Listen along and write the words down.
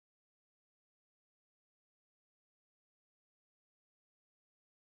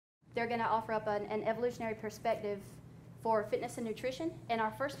They're going to offer up an evolutionary perspective for fitness and nutrition. And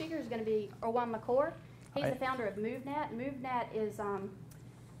our first speaker is going to be Erwan Le Corre. He's the founder of MovNat. MovNat is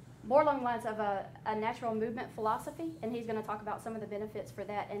more along the lines of a natural movement philosophy, and he's going to talk about some of the benefits for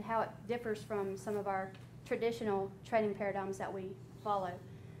that and how it differs from some of our traditional training paradigms that we follow.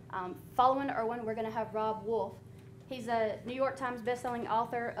 Following Erwan, we're going to have Rob Wolf. He's a New York Times bestselling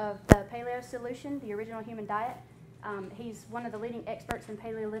author of The Paleo Solution, The Original Human Diet. He's one of the leading experts in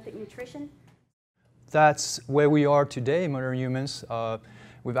Paleolithic nutrition. That's where we are today, modern humans,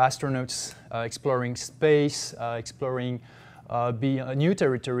 with astronauts exploring space, exploring new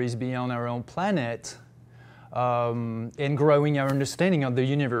territories beyond our own planet, and growing our understanding of the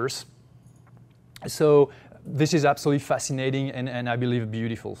universe. So this is absolutely fascinating and I believe a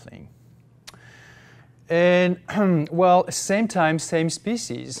beautiful thing. And well, same time, same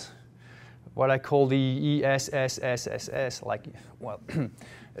species, what I call the ESSSSS, like, well,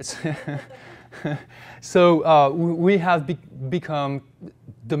 it's so we have become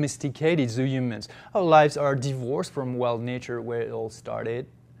domesticated zoo humans. Our lives are divorced from wild nature where it all started.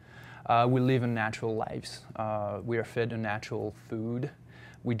 We live in natural lives. We are fed on natural food.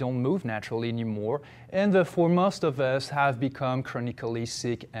 We don't move naturally anymore. And therefore, most of us have become chronically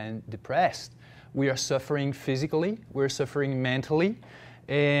sick and depressed. We are suffering physically, we're suffering mentally,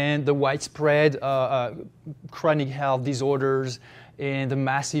 and the widespread chronic health disorders and the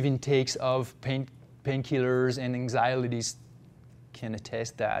massive intakes of painkillers and anxieties can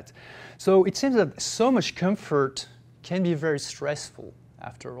attest that. So it seems that so much comfort can be very stressful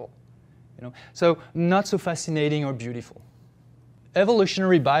after all. So not so fascinating or beautiful.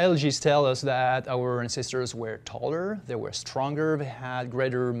 Evolutionary biologists tell us that our ancestors were taller, they were stronger, they had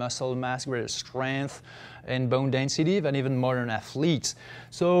greater muscle mass, greater strength and bone density than even modern athletes.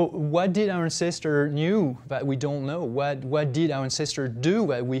 So what did our ancestor knew that we don't know? What did our ancestor do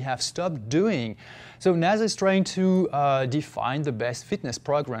that we have stopped doing? So NASA is trying to define the best fitness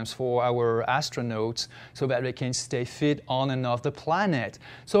programs for our astronauts so that they can stay fit on and off the planet.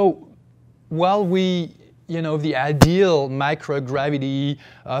 So while the ideal microgravity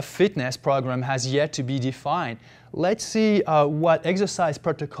fitness program has yet to be defined, let's see what exercise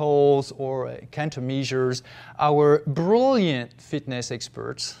protocols or countermeasures our brilliant fitness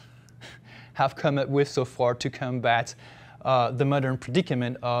experts have come up with so far to combat the modern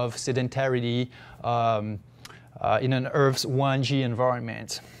predicament of sedentarity in an Earth's 1G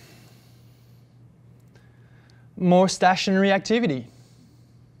environment. More stationary activity.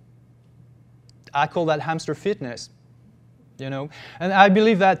 I call that hamster fitness, And I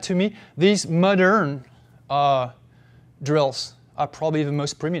believe that, to me, these modern drills are probably the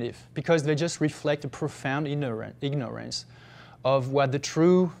most primitive because they just reflect a profound ignorance of what the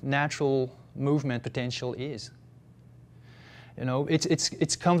true natural movement potential is.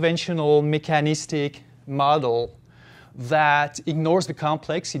 It's conventional, mechanistic model that ignores the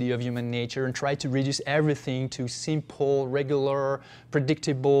complexity of human nature and tries to reduce everything to simple, regular,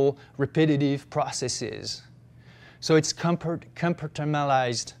 predictable, repetitive processes. So it's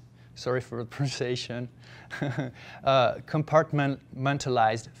compartmentalized, sorry for the pronunciation,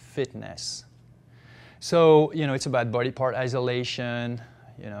 compartmentalized fitness. So, it's about body part isolation,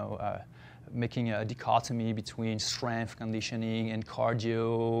 making a dichotomy between strength conditioning and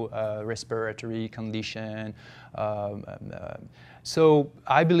cardio, respiratory condition. So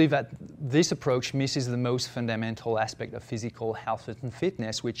I believe that this approach misses the most fundamental aspect of physical health and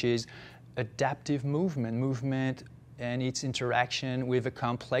fitness, which is adaptive movement and its interaction with a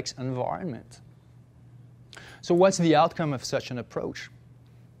complex environment. So what's the outcome of such an approach?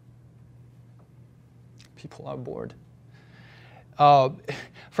 People are bored.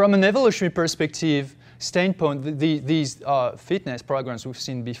 From an evolutionary perspective standpoint, these fitness programs we've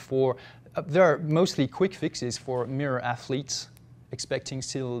seen before, they're mostly quick fixes for mere athletes expecting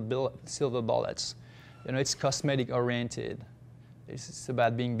silver bullets. It's cosmetic oriented. It's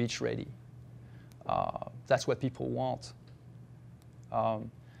about being beach ready. That's what people want.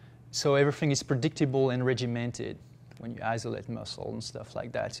 So everything is predictable and regimented when you isolate muscle and stuff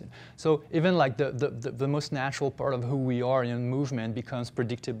like that. So even like the most natural part of who we are in movement becomes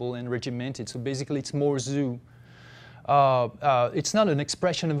predictable and regimented. So basically it's more zoo. It's not an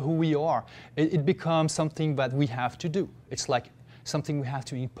expression of who we are. It becomes something that we have to do. It's like something we have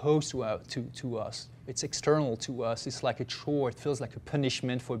to impose to us. It's external to us. It's like a chore. It feels like a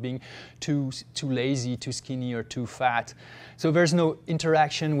punishment for being too lazy, too skinny, or too fat. So there's no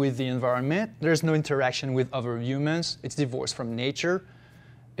interaction with the environment. There's no interaction with other humans. It's divorced from nature.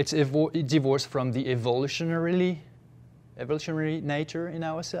 It's divorced from the evolutionarily evolutionary nature in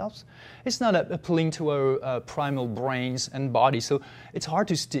ourselves. It's not appealing to our primal brains and bodies, so it's hard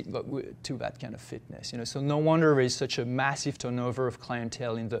to stick to that kind of fitness. So no wonder there is such a massive turnover of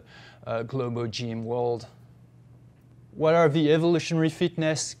clientele in the global gym world. What are the evolutionary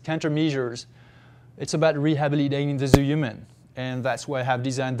fitness countermeasures? It's about rehabilitating the human, and that's why I have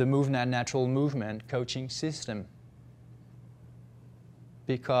designed the MovNat natural movement coaching system.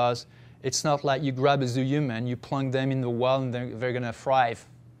 Because it's not like you grab a zoo human, you plunk them in the wall, and they're going to thrive.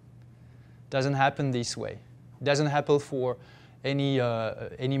 It doesn't happen this way. It doesn't happen for any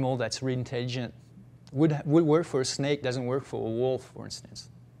animal that's really intelligent. Would work for a snake, doesn't work for a wolf, for instance,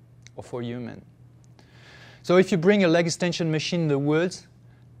 or for a human. So if you bring a leg extension machine in the woods,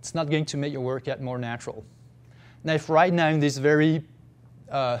 it's not going to make your workout more natural. Now, if right now in this very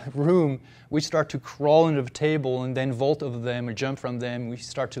room, we start to crawl under the table and then vault over them or jump from them, we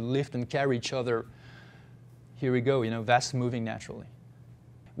start to lift and carry each other, here we go, that's moving naturally.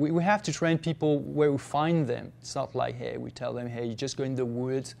 We have to train people where we find them. It's not like, hey, we tell them, hey, you just go in the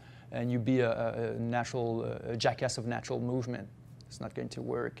woods and you be a jackass of natural movement. It's not going to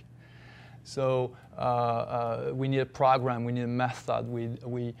work. So we need a program, we need a method.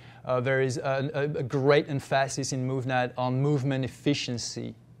 There is a great emphasis in MovNat on movement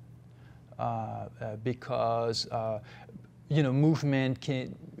efficiency because movement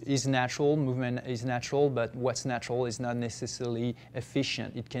is natural, but what's natural is not necessarily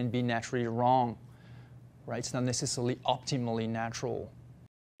efficient. It can be naturally wrong, right? It's not necessarily optimally natural.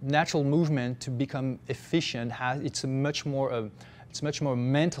 Natural movement, to become efficient, it's a much more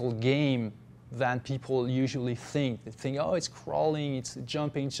mental game than people usually think. They think, oh, it's crawling, it's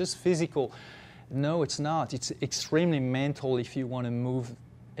jumping, it's just physical. No, it's not. It's extremely mental if you want to move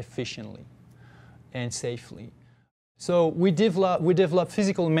efficiently and safely. So we develop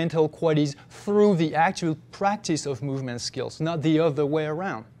physical and mental qualities through the actual practice of movement skills, not the other way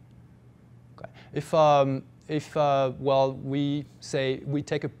around. Okay. If we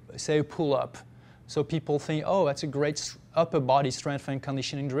take a pull-up, so people think, oh, that's a great upper body strength and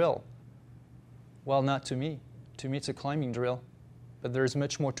conditioning drill. Well, not to me. To me, it's a climbing drill. But there's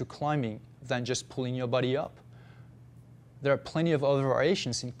much more to climbing than just pulling your body up. There are plenty of other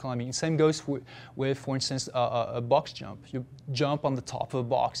variations in climbing. Same goes with, for instance, a box jump. You jump on the top of a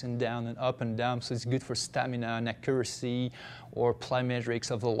box and down and up and down, so it's good for stamina and accuracy or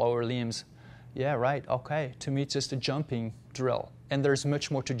plyometrics of the lower limbs. Yeah, right, okay. To me, it's just a jumping drill. And there's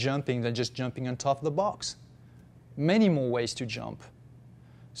much more to jumping than just jumping on top of the box. Many more ways to jump.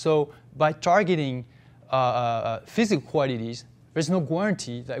 So by targeting physical qualities, there's no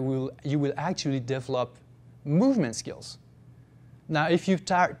guarantee that you will actually develop movement skills. Now, if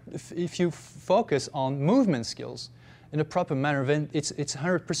you focus on movement skills in a proper manner, then it's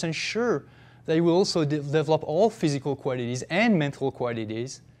 100% sure that you will also develop all physical qualities and mental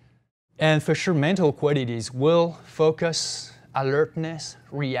qualities. And for sure, mental qualities will focus, alertness,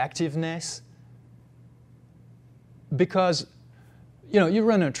 reactiveness. Because, you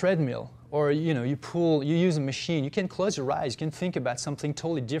run a treadmill or, you use a machine, you can close your eyes, you can think about something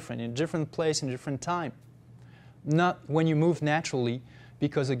totally different, in a different place, in a different time. Not when you move naturally,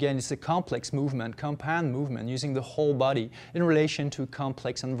 because again, it's a complex movement, compound movement, using the whole body in relation to a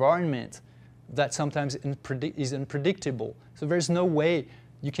complex environment that sometimes is unpredictable. So there's no way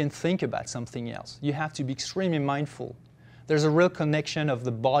you can think about something else. You have to be extremely mindful. There's a real connection of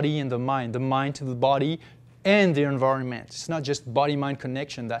the body and the mind to the body and the environment. It's not just body-mind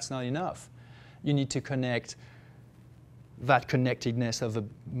connection, that's not enough. You need to connect that connectedness of the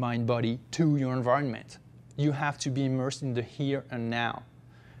mind-body to your environment. You have to be immersed in the here and now.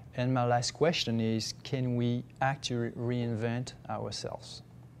 And my last question is, can we actually reinvent ourselves?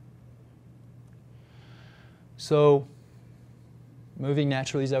 So, moving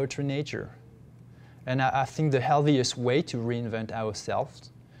naturally is our true nature. And I think the healthiest way to reinvent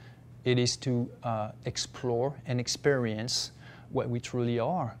ourselves, it is to explore and experience what we truly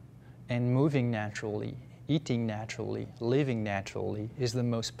are. And moving naturally, eating naturally, living naturally is the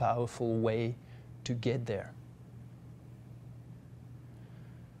most powerful way to get there.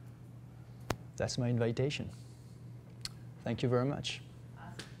 That's my invitation. Thank you very much.